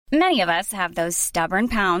Many of us have those stubborn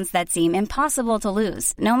pounds that seem impossible to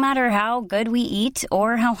lose, no matter how good we eat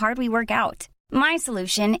or how hard we work out. My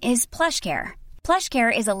solution is PlushCare.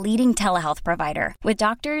 PlushCare is a leading telehealth provider with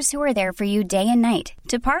doctors who are there for you day and night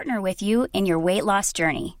to partner with you in your weight loss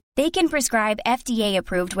journey. They can prescribe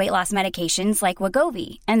FDA-approved weight loss medications like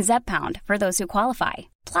Wegovy and Zepbound for those who qualify.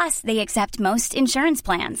 Plus, they accept most insurance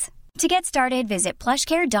plans. To get started, visit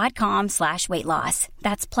plushcare.com/weightloss.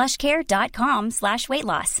 That's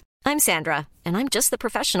plushcare.com/weightloss. I'm Sandra, and I'm just the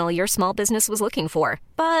professional your small business was looking for.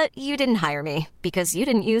 But you didn't hire me because you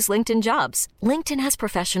didn't use LinkedIn Jobs. LinkedIn has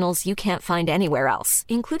professionals you can't find anywhere else,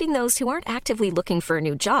 including those who aren't actively looking for a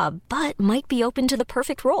new job, but might be open to the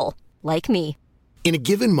perfect role, like me. In a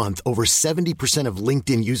given month, over 70% of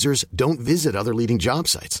LinkedIn users don't visit other leading job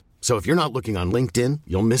sites. So if you're not looking on LinkedIn,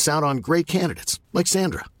 you'll miss out on great candidates like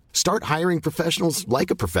Sandra. Start hiring professionals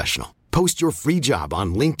like a professional. Post your free job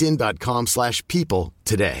on linkedin.com/people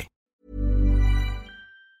today.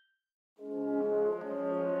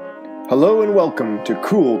 Hello and welcome to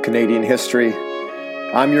Cool Canadian History.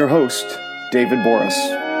 I'm your host, David Boris.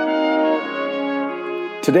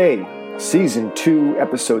 Today, Season 2,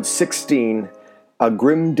 Episode 16, A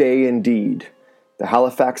Grim Day Indeed, the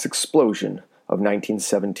Halifax Explosion of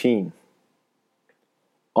 1917.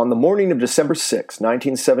 On the morning of December 6,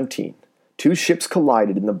 1917, two ships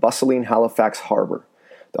collided in the bustling Halifax harbor.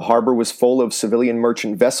 The harbor was full of civilian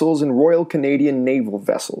merchant vessels and Royal Canadian naval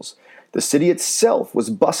vessels. The city itself was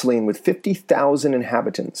bustling with 50,000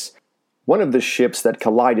 inhabitants. One of the ships that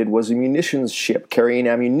collided was a munitions ship carrying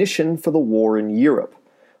ammunition for the war in Europe.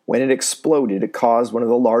 When it exploded, it caused one of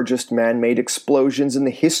the largest man-made explosions in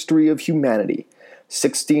the history of humanity.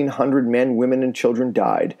 1,600 men, women, and children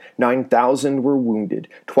died. 9,000 were wounded.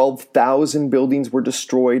 12,000 buildings were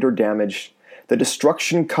destroyed or damaged. The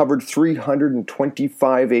destruction covered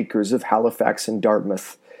 325 acres of Halifax and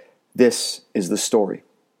Dartmouth. This is the story.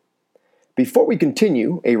 Before we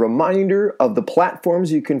continue, a reminder of the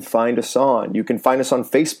platforms you can find us on. You can find us on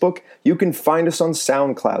Facebook. You can find us on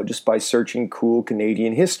SoundCloud just by searching Cool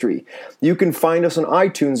Canadian History. You can find us on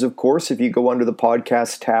iTunes, of course, if you go under the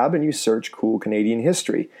podcast tab and you search Cool Canadian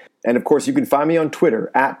History. And of course, you can find me on Twitter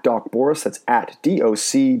at Doc Boris. That's at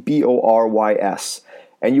DOCBORYS.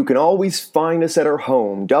 And you can always find us at our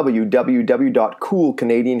home,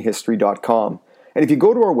 www.coolcanadianhistory.com. And if you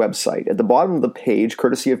go to our website, at the bottom of the page,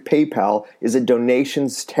 courtesy of PayPal, is a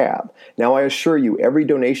donations tab. Now, I assure you, every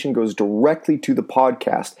donation goes directly to the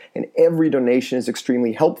podcast, and every donation is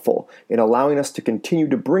extremely helpful in allowing us to continue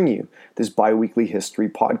to bring you this bi-weekly history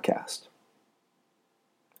podcast.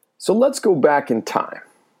 So let's go back in time.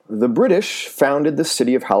 The British founded the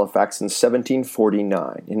city of Halifax in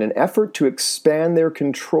 1749 in an effort to expand their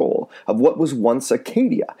control of what was once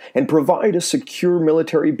Acadia and provide a secure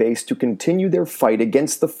military base to continue their fight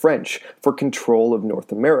against the French for control of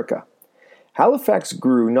North America. Halifax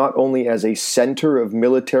grew not only as a center of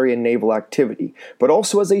military and naval activity, but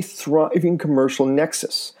also as a thriving commercial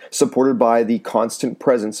nexus, supported by the constant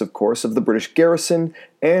presence, of course, of the British garrison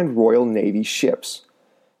and Royal Navy ships.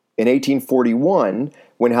 In 1841,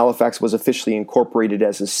 when Halifax was officially incorporated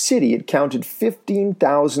as a city, it counted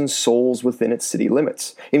 15,000 souls within its city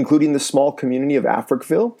limits, including the small community of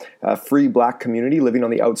Africville, a free black community living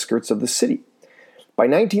on the outskirts of the city. By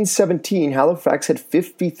 1917, Halifax had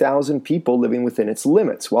 50,000 people living within its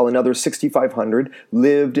limits, while another 6,500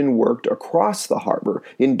 lived and worked across the harbor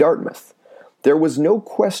in Dartmouth. There was no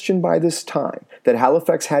question by this time that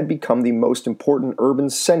Halifax had become the most important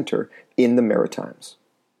urban center in the Maritimes.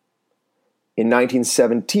 In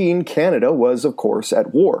 1917, Canada was, of course,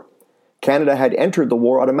 at war. Canada had entered the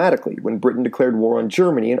war automatically when Britain declared war on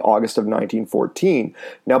Germany in August of 1914.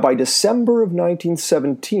 Now, by December of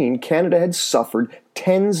 1917, Canada had suffered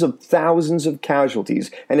tens of thousands of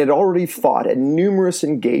casualties and had already fought at numerous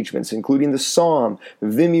engagements, including the Somme,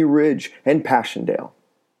 Vimy Ridge, and Passchendaele.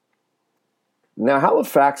 Now,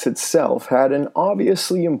 Halifax itself had an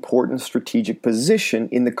obviously important strategic position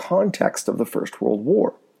in the context of the First World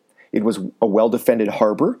War. It was a well-defended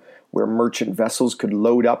harbor where merchant vessels could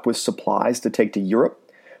load up with supplies to take to Europe.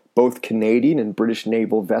 Both Canadian and British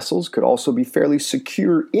naval vessels could also be fairly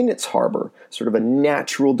secure in its harbor, sort of a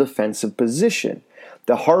natural defensive position.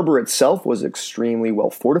 The harbor itself was extremely well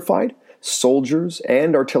fortified. Soldiers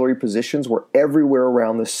and artillery positions were everywhere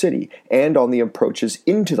around the city and on the approaches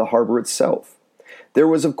into the harbor itself. There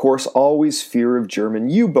was, of course, always fear of German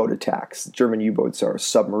U-boat attacks. German U-boats are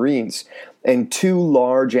submarines. And two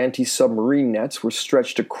large anti-submarine nets were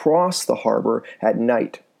stretched across the harbor at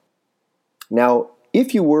night. Now,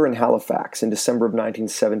 if you were in Halifax in December of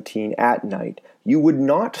 1917 at night, you would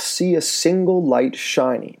not see a single light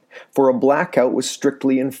shining, for a blackout was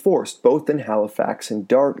strictly enforced both in Halifax and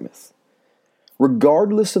Dartmouth.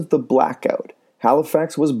 Regardless of the blackout,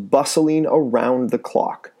 Halifax was bustling around the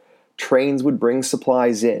clock. Trains would bring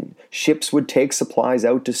supplies in, ships would take supplies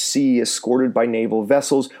out to sea escorted by naval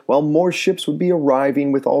vessels, while more ships would be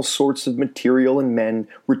arriving with all sorts of material and men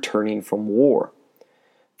returning from war.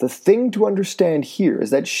 The thing to understand here is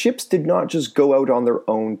that ships did not just go out on their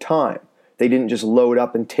own time. They didn't just load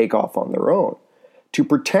up and take off on their own. To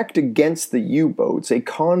protect against the U-boats, a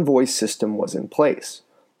convoy system was in place.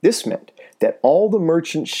 This meant that all the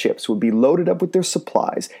merchant ships would be loaded up with their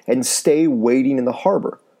supplies and stay waiting in the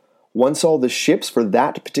harbor. Once all the ships for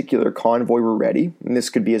that particular convoy were ready, and this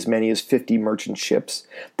could be as many as 50 merchant ships,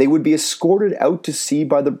 they would be escorted out to sea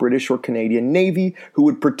by the British or Canadian Navy, who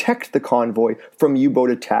would protect the convoy from U-boat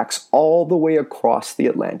attacks all the way across the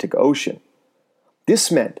Atlantic Ocean. This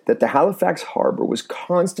meant that the Halifax harbor was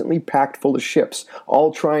constantly packed full of ships,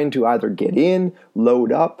 all trying to either get in,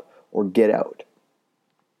 load up, or get out.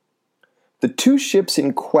 The two ships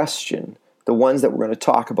in question, the ones that we're going to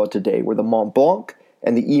talk about today, were the Mont Blanc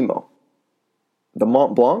and the Emo. The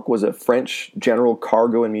Mont Blanc was a French general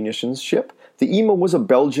cargo and munitions ship. The Emo was a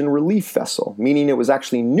Belgian relief vessel, meaning it was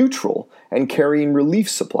actually neutral and carrying relief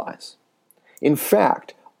supplies. In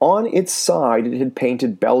fact, on its side it had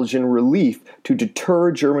painted Belgian relief to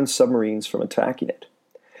deter German submarines from attacking it.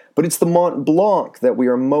 But it's the Mont Blanc that we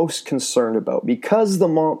are most concerned about, because the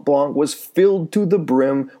Mont Blanc was filled to the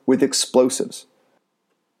brim with explosives.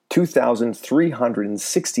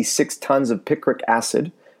 2,366 tons of picric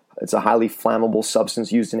acid. It's a highly flammable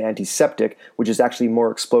substance used in antiseptic, which is actually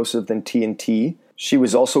more explosive than TNT. She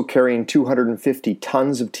was also carrying 250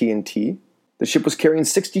 tons of TNT. The ship was carrying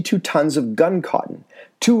 62 tons of gun cotton.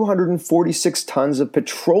 246 tons of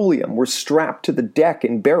petroleum were strapped to the deck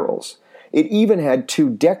in barrels. It even had 2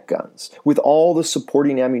 deck guns, with all the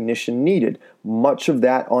supporting ammunition needed, much of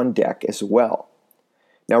that on deck as well.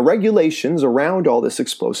 Now, regulations around all this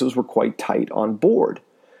explosives were quite tight on board.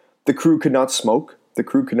 The crew could not smoke, the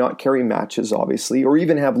crew could not carry matches, obviously, or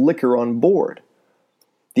even have liquor on board.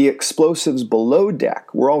 The explosives below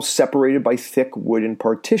deck were all separated by thick wooden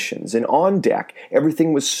partitions, and on deck,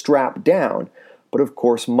 everything was strapped down, but of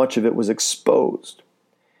course, much of it was exposed.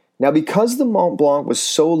 Now, because the Mont Blanc was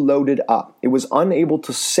so loaded up, it was unable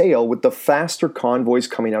to sail with the faster convoys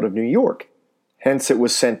coming out of New York. Hence, it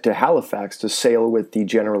was sent to Halifax to sail with the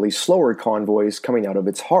generally slower convoys coming out of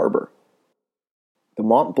its harbor. The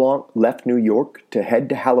Mont Blanc left New York to head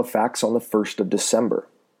to Halifax on the 1st of December.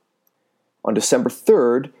 On December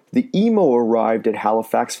 3rd, the Emo arrived at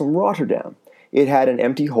Halifax from Rotterdam. It had an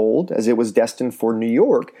empty hold, as it was destined for New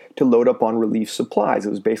York to load up on relief supplies. It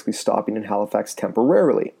was basically stopping in Halifax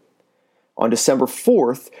temporarily. On December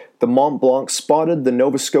 4th, the Mont Blanc spotted the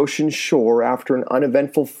Nova Scotian shore after an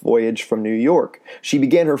uneventful voyage from New York. She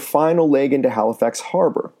began her final leg into Halifax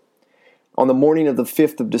Harbor. On the morning of the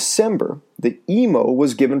 5th of December, the Emo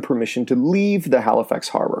was given permission to leave the Halifax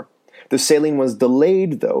Harbor. The sailing was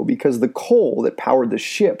delayed, though, because the coal that powered the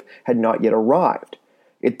ship had not yet arrived.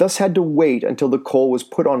 It thus had to wait until the coal was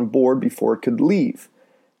put on board before it could leave.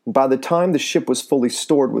 By the time the ship was fully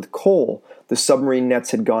stored with coal, the submarine nets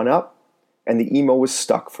had gone up, and the Emo was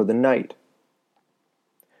stuck for the night.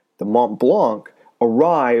 The Mont Blanc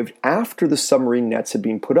arrived after the submarine nets had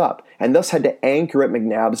been put up, and thus had to anchor at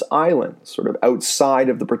McNabb's Island, sort of outside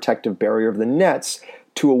of the protective barrier of the nets,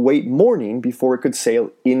 to await morning before it could sail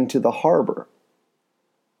into the harbor.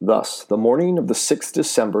 Thus, the morning of the 6th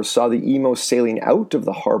December saw the Emo sailing out of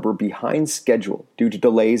the harbor behind schedule due to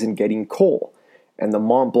delays in getting coal, and the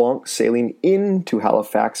Mont Blanc sailing into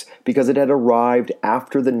Halifax because it had arrived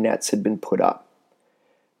after the nets had been put up.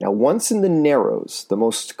 Now, once in the Narrows, the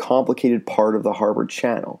most complicated part of the harbor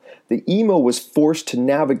channel, the Emo was forced to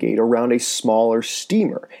navigate around a smaller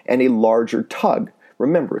steamer and a larger tug.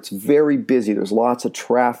 Remember, it's very busy, there's lots of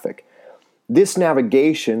traffic. This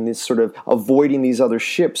navigation, this sort of avoiding these other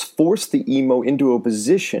ships, forced the Emo into a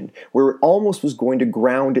position where it almost was going to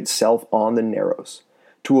ground itself on the Narrows.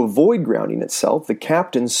 To avoid grounding itself, the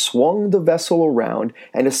captain swung the vessel around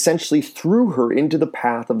and essentially threw her into the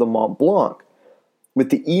path of the Mont Blanc. With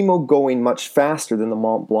the Emo going much faster than the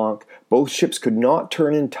Mont Blanc, both ships could not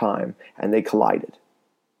turn in time, and they collided.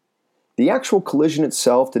 The actual collision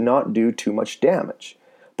itself did not do too much damage,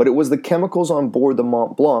 but it was the chemicals on board the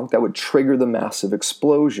Mont Blanc that would trigger the massive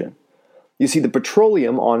explosion. You see, the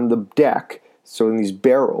petroleum on the deck, so in these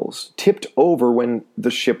barrels, tipped over when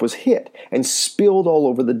the ship was hit and spilled all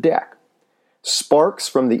over the deck. Sparks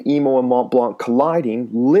from the Emo and Mont Blanc colliding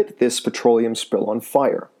lit this petroleum spill on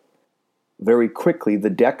fire. Very quickly, the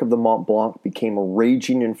deck of the Mont Blanc became a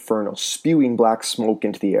raging inferno, spewing black smoke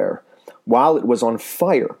into the air. While it was on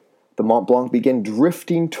fire, the Mont Blanc began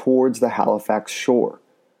drifting towards the Halifax shore.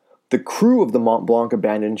 The crew of the Mont Blanc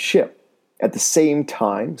abandoned ship. At the same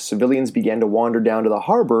time, civilians began to wander down to the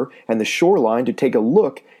harbor and the shoreline to take a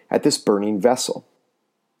look at this burning vessel.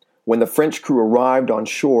 When the French crew arrived on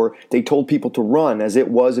shore, they told people to run as it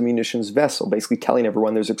was a munitions vessel, basically telling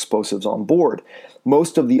everyone there's explosives on board.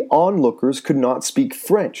 Most of the onlookers could not speak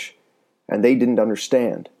French, and they didn't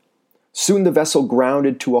understand. Soon the vessel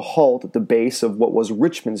grounded to a halt at the base of what was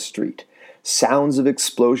Richmond Street. Sounds of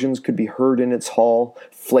explosions could be heard in its hull.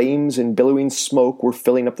 Flames and billowing smoke were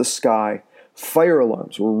filling up the sky. Fire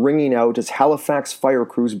alarms were ringing out as Halifax fire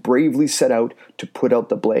crews bravely set out to put out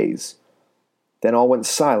the blaze. Then all went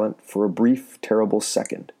silent for a brief, terrible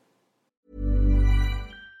second.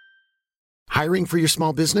 Hiring for your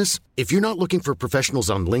small business? If you're not looking for professionals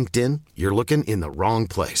on LinkedIn, you're looking in the wrong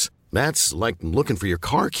place. That's like looking for your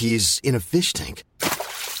car keys in a fish tank.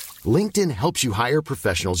 LinkedIn helps you hire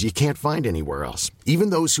professionals you can't find anywhere else, even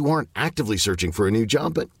those who aren't actively searching for a new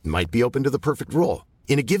job but might be open to the perfect role.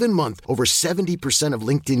 In a given month, over 70% of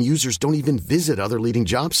LinkedIn users don't even visit other leading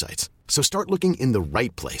job sites. So start looking in the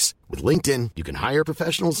right place. With LinkedIn, you can hire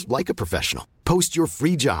professionals like a professional. Post your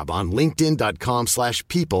free job on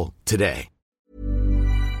linkedin.com/people today.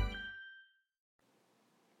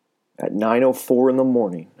 At 9:04 in the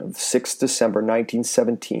morning of 6 December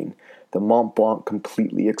 1917, the Mont Blanc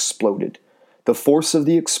completely exploded. The force of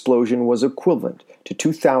the explosion was equivalent to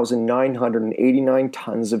 2,989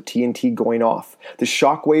 tons of TNT going off. The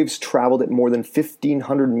shock waves traveled at more than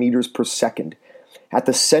 1,500 meters per second. At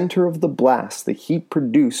the center of the blast, the heat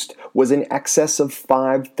produced was in excess of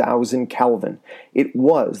 5,000 Kelvin. It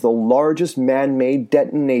was the largest man-made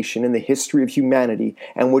detonation in the history of humanity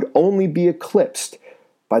and would only be eclipsed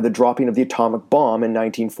by the dropping of the atomic bomb in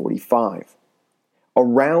 1945.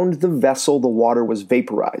 Around the vessel, the water was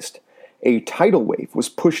vaporized. A tidal wave was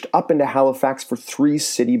pushed up into Halifax for 3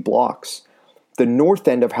 city blocks. The north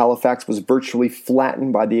end of Halifax was virtually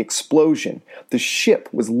flattened by the explosion. The ship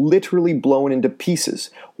was literally blown into pieces.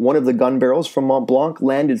 One of the gun barrels from Mont Blanc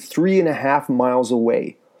landed 3.5 miles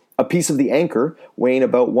away. A piece of the anchor, weighing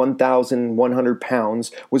about 1,100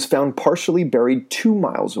 pounds, was found partially buried 2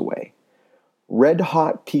 miles away.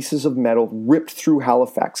 Red-hot pieces of metal ripped through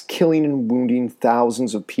Halifax, killing and wounding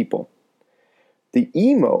thousands of people. The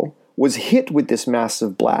Emo was hit with this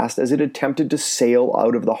massive blast as it attempted to sail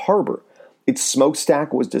out of the harbor. Its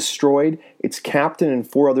smokestack was destroyed, its captain and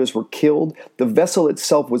 4 others were killed, the vessel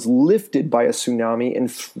itself was lifted by a tsunami and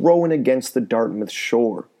thrown against the Dartmouth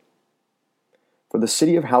shore. For the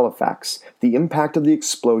city of Halifax, the impact of the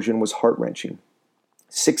explosion was heart-wrenching.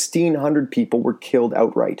 1,600 people were killed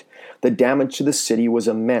outright. The damage to the city was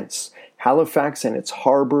immense. Halifax and its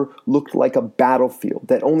harbor looked like a battlefield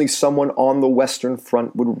that only someone on the Western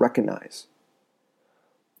Front would recognize.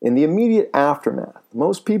 In the immediate aftermath,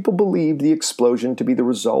 most people believed the explosion to be the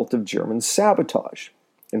result of German sabotage.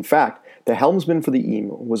 In fact, the helmsman for the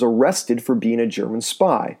Emo was arrested for being a German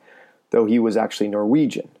spy, though he was actually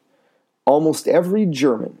Norwegian. Almost every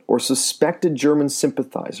German or suspected German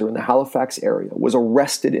sympathizer in the Halifax area was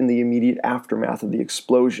arrested in the immediate aftermath of the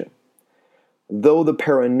explosion. Though the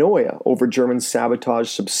paranoia over German sabotage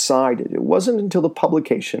subsided, it wasn't until the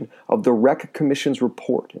publication of the Wreck Commission's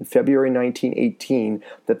report in February 1918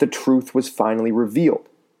 that the truth was finally revealed.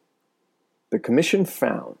 The commission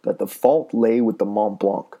found that the fault lay with the Mont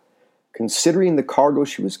Blanc. Considering the cargo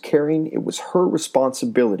she was carrying, it was her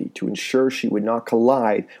responsibility to ensure she would not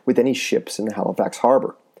collide with any ships in the Halifax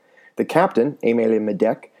harbor. The captain, Émile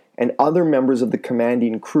Médec, and other members of the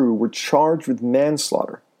commanding crew were charged with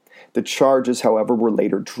manslaughter. The charges, however, were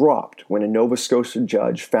later dropped when a Nova Scotia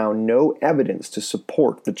judge found no evidence to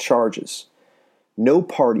support the charges. No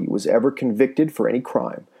party was ever convicted for any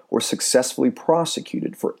crime or successfully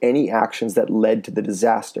prosecuted for any actions that led to the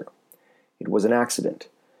disaster. It was an accident,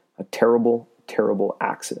 a terrible, terrible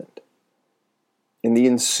accident. In the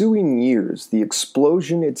ensuing years, the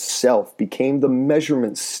explosion itself became the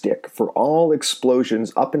measurement stick for all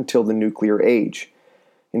explosions up until the nuclear age.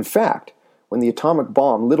 In fact, when the atomic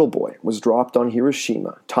bomb Little Boy was dropped on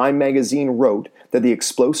Hiroshima, Time magazine wrote that the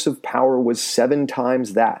explosive power was 7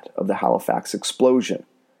 times that of the Halifax explosion.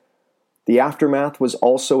 The aftermath was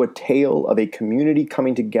also a tale of a community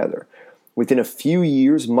coming together. Within a few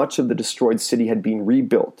years, much of the destroyed city had been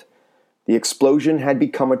rebuilt. The explosion had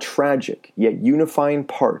become a tragic yet unifying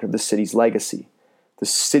part of the city's legacy. The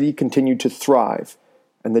city continued to thrive,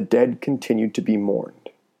 and the dead continued to be mourned.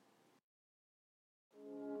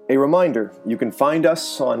 A reminder, you can find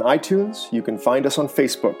us on iTunes, you can find us on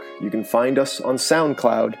Facebook, you can find us on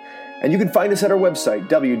SoundCloud, and you can find us at our website,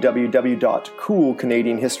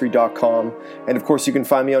 www.coolcanadianhistory.com. And of course, you can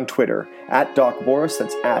find me on Twitter, at Doc Boris,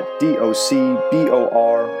 that's at DOCBORYS.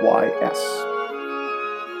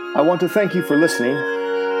 I want to thank you for listening.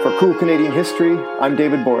 For Cool Canadian History, I'm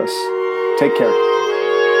David Boris. Take care.